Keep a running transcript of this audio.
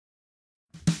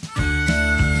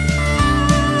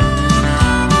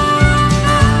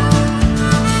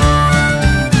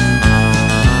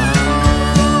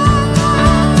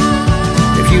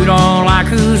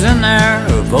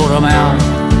them out.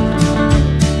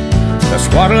 That's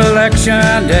what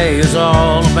election day is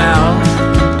all about.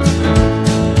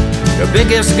 The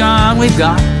biggest gun we've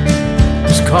got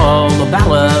is called the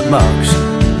ballot box.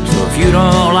 So if you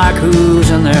don't like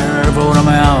who's in there, vote them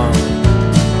out.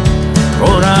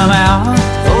 Vote them out.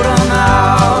 Vote them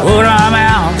out. Vote them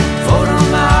out. Vote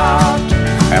them out.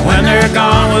 And when they're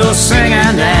gone, we'll sing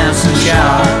and dance and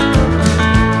shout.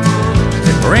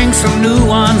 Bring some new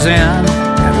ones in,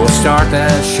 and we'll start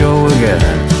that show again.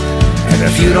 And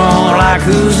if you don't like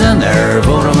who's in there,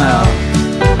 vote them out.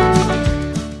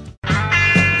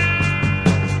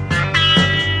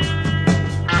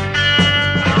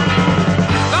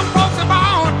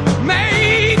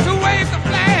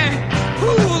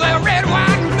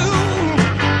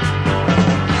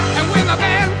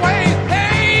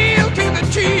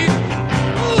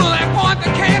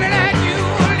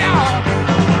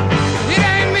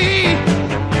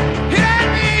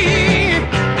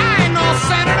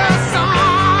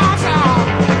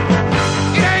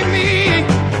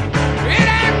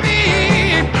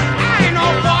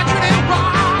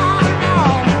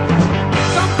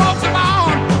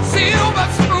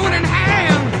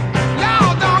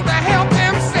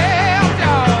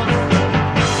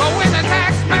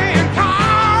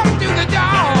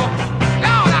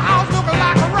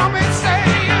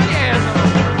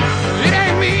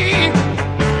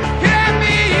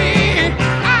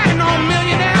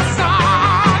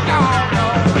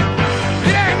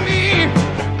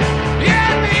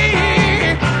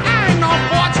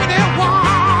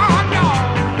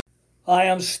 Hi,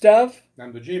 I'm Steph.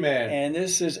 I'm the G-Man. And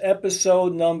this is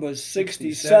episode number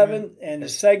 67. And the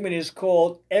segment is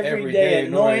called Everyday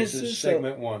Annoyances.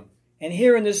 Segment 1. And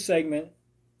here in this segment,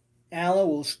 Alan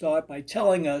will start by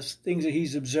telling us things that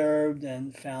he's observed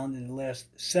and found in the last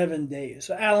 7 days.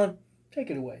 So, Alan, take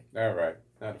it away. All right.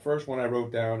 Now, the first one I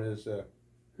wrote down is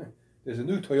there's a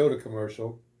new Toyota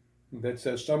commercial that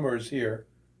says summer is here.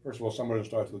 First of all, summer doesn't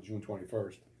start until June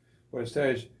 21st. But it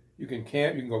says you can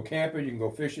camp, you can go camping, you can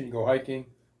go fishing, you can go hiking,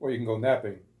 or you can go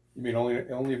napping. You mean only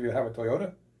if you have a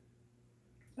Toyota?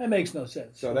 That makes no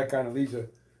sense. So that kind of leads a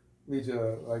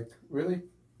like, really?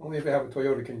 Only if you have a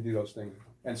Toyota can you do those things.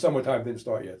 And summertime didn't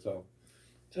start yet, so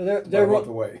they're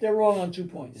wrong on 2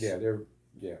 points. Yeah, they're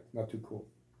not too cool.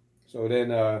 So then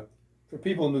for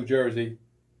people in New Jersey,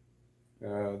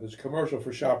 there's a commercial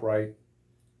for ShopRite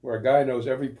where a guy knows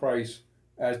every price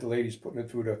as the lady's putting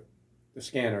it through the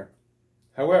scanner.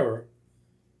 However,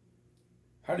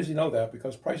 how does he know that?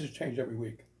 Because prices change every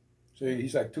week. So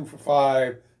he's like 2 for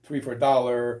 $5, 3 for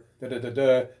 $1,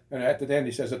 and at the end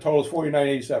he says the total is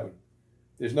 $49.87.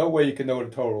 There's no way you can know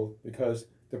the total because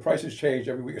the prices change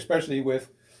every week, especially with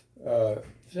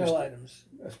sale items.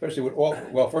 Especially with all.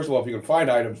 Well, first of all, if you can find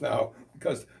items now,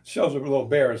 because shelves are a little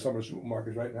bare in some of the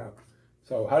supermarkets right now.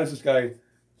 So how does this guy?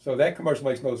 So that commercial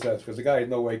makes no sense because the guy in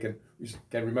no way can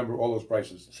remember all those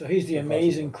prices. So he's the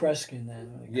amazing Kreskin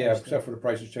then. Yeah, except for the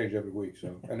prices change every week.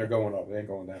 So and they're going up; they ain't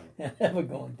going down. Never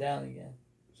going down again.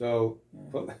 So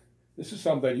this is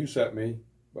something that you sent me,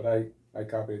 but I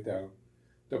copied it down.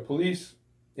 The police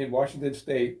in Washington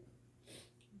State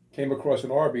came across an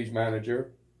Arby's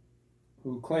manager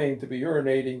who claimed to be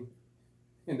urinating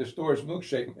in the store's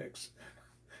milkshake mix.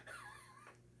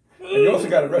 And he also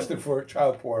got arrested for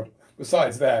child porn.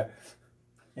 Besides that,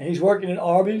 and he's working at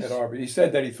Arby's. He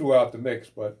said that he threw out the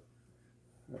mix, but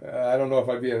I don't know if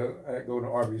I'd go to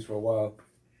Arby's for a while.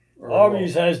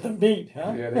 Arby's has the meat,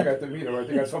 huh? Yeah, they got the meat. Or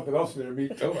they got something else in their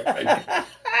meat too. I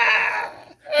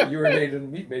think. Urinated in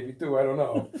meat, maybe too. I don't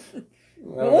know.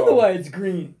 I wonder why it's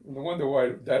green. I wonder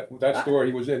why that store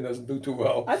he was in doesn't do too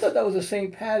well. I thought that was a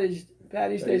St. Patty's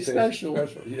Day special.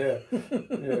 Yeah.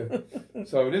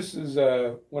 So this is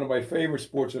one of my favorite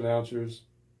sports announcers.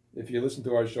 If you listen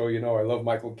to our show, you know I love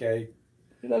Michael Kay.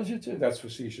 He loves you too. That's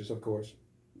facetious, of course.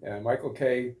 Michael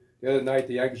Kay, the other night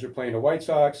the Yankees were playing the White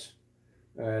Sox,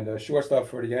 and shortstop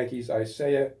for the Yankees,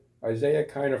 Isaiah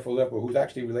Kiner-Filippo, who's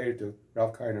actually related to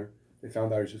Ralph Kiner. They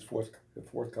found out he's his fourth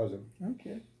cousin.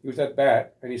 Okay. He was at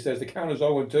bat, and he says the count is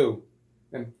 0-2.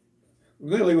 And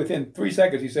literally within 3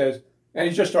 seconds he says, and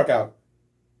he's just struck out.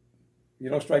 You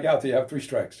don't strike out till you have 3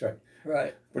 strikes, right?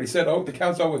 Right. But he said, the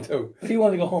count's 0-2. But he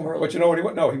wanted to go home early. But you know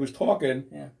what he was talking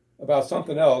about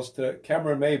something else to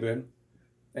Cameron Maben,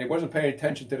 and he wasn't paying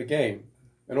attention to the game.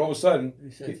 And all of a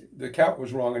sudden, the count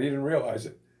was wrong, and he didn't realize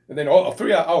it. And then,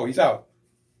 3 out. Oh, he's out.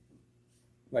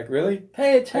 Like, really?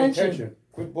 Pay attention.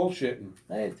 Quit bullshitting.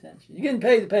 Pay attention. You're getting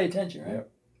paid to pay attention, right? Yeah.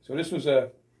 So this was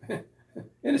in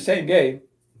the same game.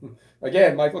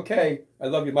 Again, Michael Kay. I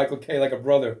love you, Michael Kay, like a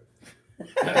brother.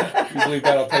 You believe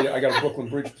that? I'll tell you, I got a Brooklyn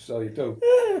Bridge to sell you, too.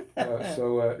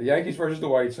 So the Yankees versus the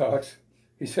White Sox.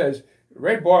 He says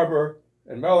Red Barber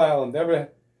and Mel Allen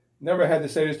never had to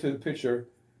say this to the pitcher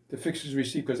to fix his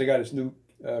receiver because they got this new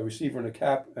receiver in the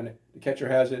cap, and the catcher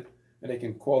has it, and they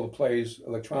can call the plays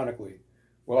electronically.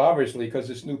 Well, obviously, because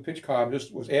this new pitch comm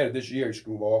just was added this year,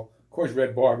 screwball. Of course,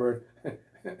 Red Barber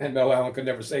and Mel Allen could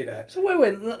never say that. So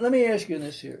wait. Let me ask you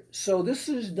this here. So this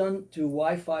is done to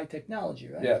Wi-Fi technology,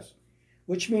 right? Yes,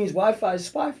 Which means Wi-Fi is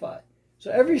Spy-Fi. So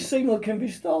every signal can be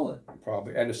stolen.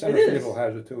 probably, and the center It is. field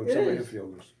has it too, and It some is.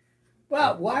 infielders.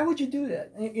 Wow, why would you do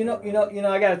that? You know.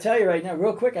 I got to tell you right now,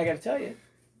 real quick. I got to tell you,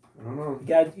 I don't know. you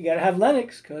got to have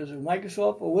Linux because of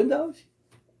Microsoft or Windows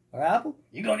or Apple.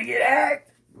 You're gonna get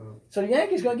hacked. Well, So the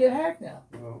Yankees gonna get hacked now.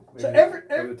 well, maybe So every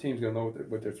the other team's gonna know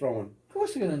what they're throwing. Of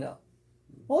course they're gonna know.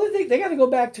 Well, they got to go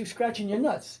back to scratching your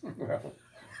nuts. Well,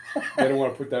 they don't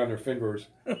want to put down their fingers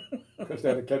because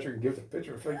then the catcher can give the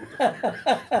pitcher a finger.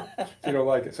 If you don't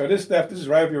like it. So this is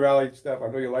right up your alley, Steph. I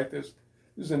know you like this.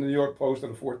 This is in the New York Post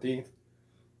on the 14th.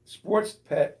 Sports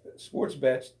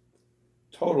bets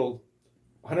totaled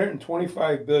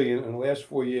 125 billion in the last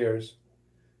 4 years.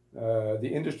 The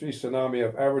industry tsunami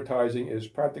of advertising is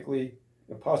practically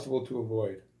impossible to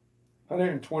avoid.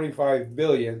 125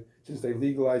 billion since they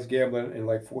legalized gambling in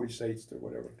like 40 states or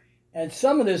whatever. And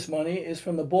some of this money is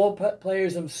from the ball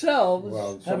players themselves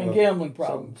Well, having gambling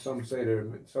problems. Some say they're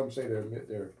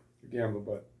gambling,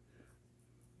 but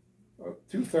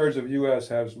 2/3 of U.S.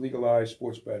 has legalized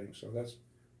sports betting. So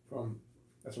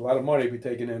that's a lot of money to be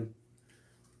taken in.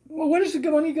 Well, where does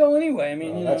the money go anyway? I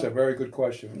mean, That's a very good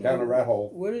question. Down the rat hole.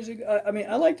 Where does it go? I mean,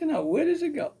 I like to know, where does it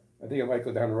go? I think it might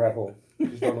go down the rat hole. We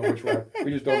just don't know which rat.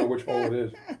 We just don't know which hole it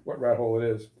is. What rat hole it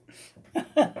is.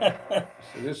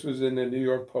 So this was in the New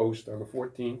York Post on the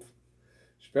 14th.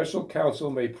 Special counsel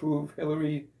may prove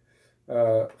Hillary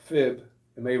fib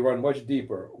and may run much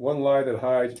deeper. One lie that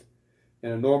hides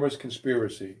an enormous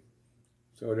conspiracy.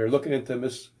 So they're looking into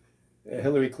Miss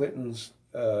Hillary Clinton's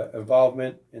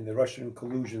involvement in the Russian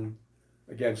collusion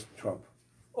against Trump.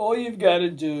 All you've got to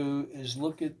do is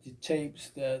look at the tapes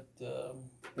that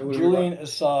Julian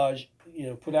Assange,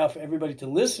 put out for everybody to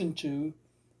listen to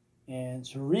and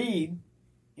to read.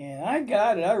 And I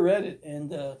got it. I read it.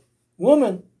 And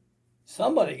woman,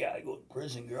 somebody got to go to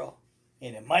prison, girl.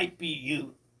 And it might be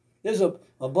you. There's a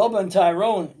Bubba and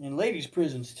Tyrone in ladies'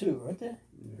 prisons too, aren't there?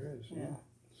 There is. Yeah.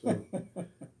 So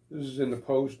this is in the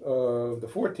Post of the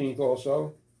 14th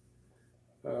also.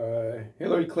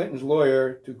 Hillary Clinton's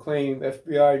lawyer to claim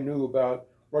FBI knew about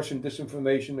Russian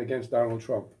disinformation against Donald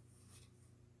Trump.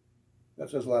 That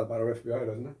says a lot about our FBI,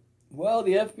 doesn't it? Well,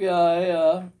 the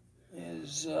FBI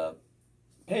is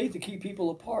paid to keep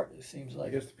people apart, it seems I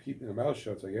like. guess to keep their mouth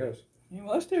shut, I guess.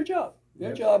 Well, that's their job. Their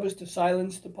Yes. job is to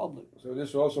silence the public. So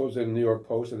this also is in the New York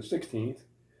Post on the 16th.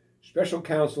 Special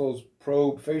counsel's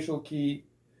probe facial key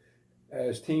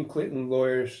as Team Clinton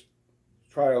lawyers'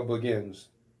 trial begins.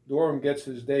 Durham gets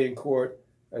his day in court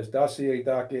as dossier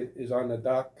docket is on the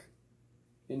deck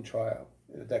on trial.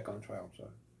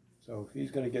 So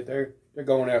he's going to get there. They're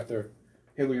going after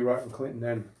Hillary Clinton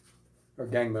and her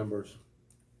gang members.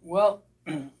 Well,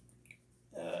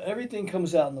 everything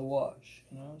comes out in the wash,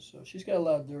 so she's got a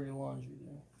lot of dirty laundry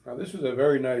there. Now this is a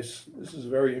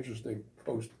very interesting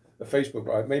post, a Facebook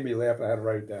post. It made me laugh and I had to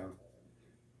write it down.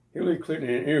 Hillary Clinton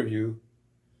in an interview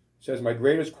says, "My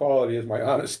greatest quality is my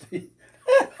honesty."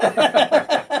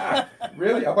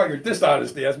 Really? How about your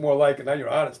dishonesty? That's more like it, not your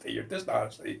honesty, your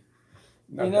dishonesty.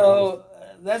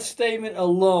 That statement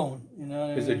alone,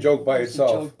 It's a joke by it's itself.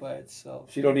 a joke by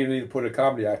itself. She don't even need to put a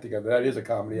comedy act together. That is a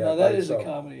comedy act. No, that by is itself. a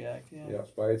comedy act, yeah.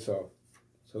 Yes, by itself.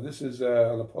 So this is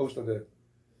on the post of the,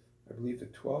 I believe the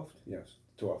 12th? Yes,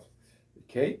 12th.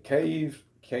 Kyiv,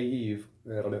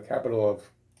 the capital of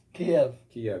Kiev.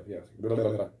 Kiev, yes.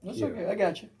 That's Kiev. okay, I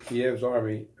got you. Kiev's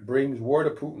army brings war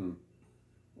to Putin.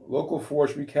 Local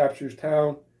force recaptures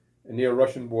town and near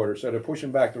Russian border. So they're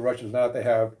pushing back the Russians now that they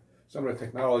have some of the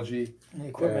technology And the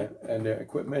equipment. and the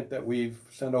equipment that we've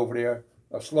sent over there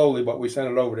slowly, but we sent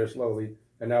it over there slowly.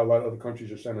 And now a lot of other countries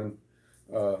are sending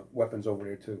weapons over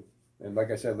there too. And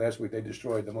like I said last week, they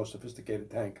destroyed the most sophisticated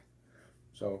tank.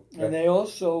 So And they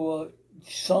also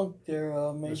sunk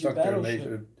their major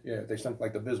battleship. they sunk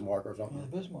like the Bismarck or something. Yeah,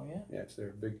 the Bismarck, yeah. Yeah, it's their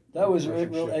big. That was a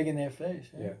Russian real ship. egg in their face.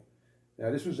 Yeah. Now,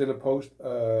 this was in a post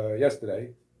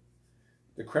yesterday.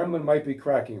 The Kremlin might be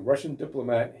cracking. Russian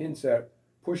diplomat hints at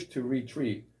push to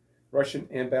retreat. Russian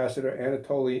ambassador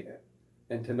Anatoly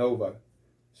Antonova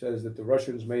says that the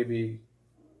Russians may be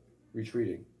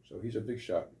retreating. So he's a big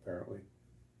shot, apparently.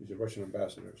 He's a Russian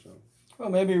ambassador. So. Well,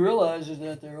 maybe he realizes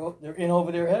that they're in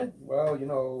over their head. Well,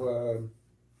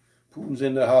 Putin's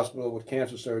in the hospital with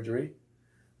cancer surgery,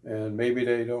 and maybe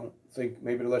they don't think.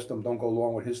 Maybe the rest of them don't go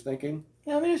along with his thinking.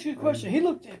 Yeah, let me ask you a question. He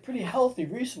looked pretty healthy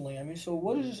recently. I mean, so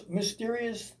what is this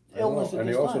mysterious illness at And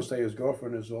this they also time? say his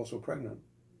girlfriend is also pregnant.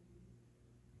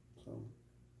 So,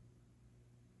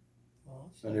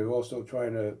 Well, and they're also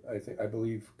trying to, I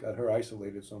believe, got her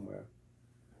isolated somewhere.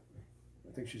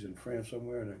 I think she's in France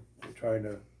somewhere, and they're trying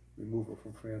to remove her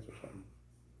from France or something.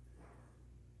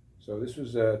 So this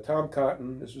was Tom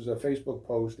Cotton. This was a Facebook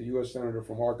post, the U.S. Senator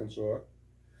from Arkansas.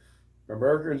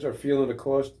 Americans are feeling the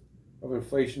cost of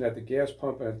inflation at the gas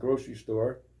pump and at the grocery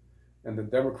store, and the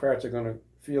Democrats are going to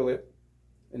feel it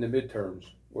in the midterms,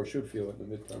 or should feel it in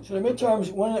the midterms. so the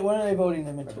midterms, when are they voting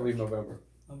the midterms? I believe November.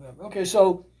 November. Okay,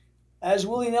 so as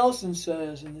Willie Nelson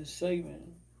says in this segment,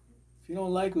 if you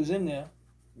don't like who's in there,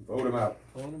 Vote him out.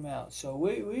 vote him out. So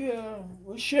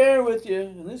we're sharing with you,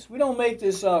 and this we don't make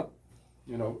this up.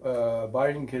 You know,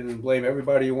 Biden can blame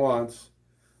everybody he wants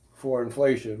for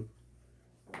inflation.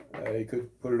 He could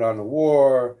put it on the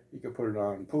war, he could put it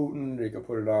on Putin, he could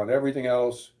put it on everything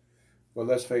else. But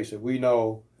let's face it, we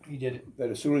know He did it.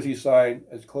 that as soon as he signed,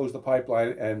 has closed the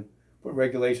pipeline and put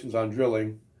regulations on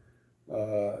drilling,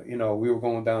 you know, we were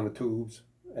going down the tubes.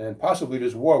 And possibly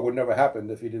this war would never happen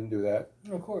if he didn't do that.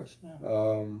 Of course.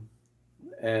 Yeah.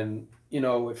 And, you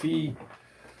know, if he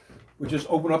would just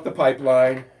open up the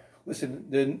pipeline, listen,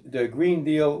 the Green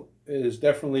Deal is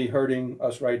definitely hurting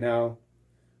us right now.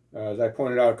 As I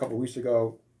pointed out a couple of weeks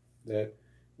ago, that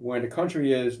when the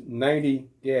country is 90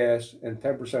 gas and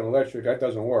 10% electric, that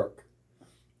doesn't work.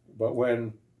 But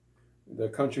when the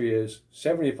country is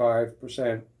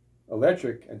 75%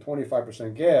 electric and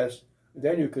 25% gas,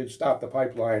 then you could stop the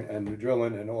pipeline and the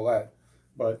drilling and all that.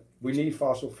 But we need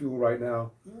fossil fuel right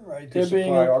now Right. to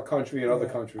supply our country and other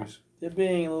Right. countries. They're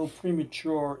being a little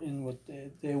premature in what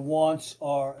their wants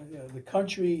are. You know, the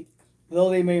country, though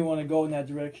they may want to go in that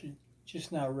direction,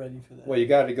 just not ready for that. Well, you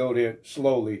got to go there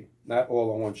slowly, not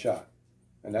all in one shot.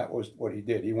 And that was what he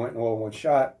did. He went in all in one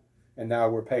shot, and now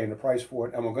we're paying the price for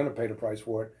it, and we're going to pay the price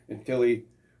for it until he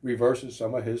reverses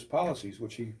some of his policies,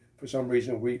 which he, for some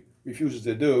reason, refuses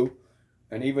to do.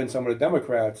 And even some of the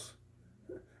Democrats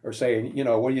are saying, you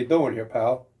know, what are you doing here,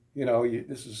 pal? You know,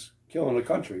 this is killing the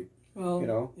country. Well, You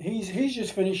know, he's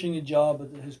just finishing a job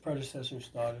that his predecessor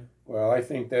started. well, I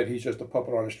think that he's just a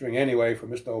puppet on a string anyway for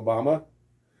Mr. Obama,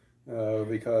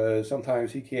 because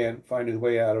sometimes he can't find his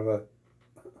way out of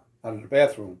the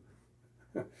bathroom.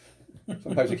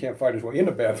 Sometimes he can't find his way in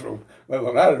the bathroom, let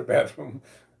alone out of the bathroom.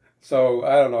 So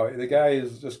I don't know. The guy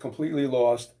is just completely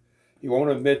lost. He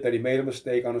won't admit that he made a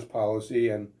mistake on his policy,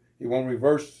 and he won't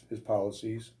reverse his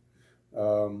policies.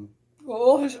 Well,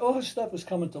 all his stuff is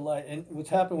coming to light, and what's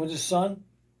happened with his son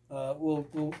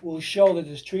will show that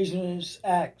there's treasonous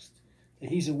acts that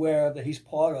he's aware of, that he's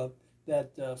part of,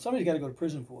 that somebody's got to go to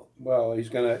prison for. Well, he's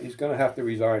gonna have to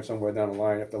resign somewhere down the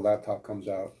line if the laptop comes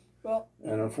out. Well,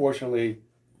 And unfortunately,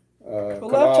 the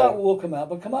Kamala, laptop will come out,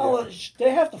 but Kamala, they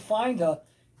have to find her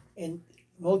in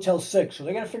Motel 6, so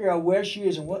they got to figure out where she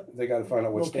is and what. they got to find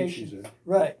out what state location. she's in.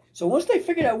 Right. So once they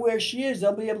figure out where she is,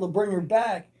 they'll be able to bring her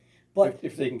back. But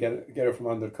If they can get her from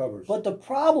under the covers. But the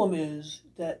problem is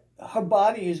that her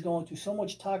body is going through so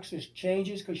much toxic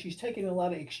changes because she's taking a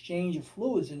lot of exchange of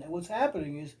fluids, and what's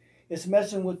happening is it's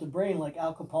messing with the brain, like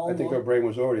Al Capone. I think her brain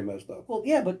was already messed up. Well,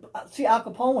 yeah, but see Al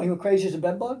Capone when he was crazy as a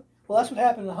bedbug. Well, that's what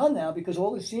happened to her now because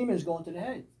all the semen is going to the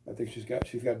head. I think she's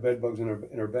got bed bugs in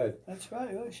her bed. That's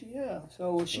right. Well,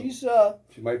 So she's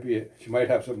She might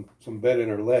have some bed in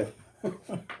her lead.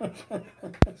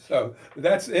 So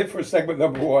that's it for segment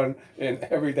number 1 in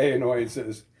Everyday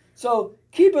Annoyances. So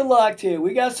keep it locked here.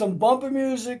 We got some bumper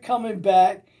music coming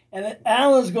back, and then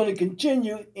Alan's going to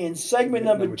continue in segment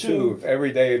number 2.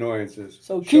 Everyday Annoyances.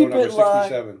 So Show keep number it locked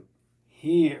 67.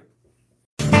 here.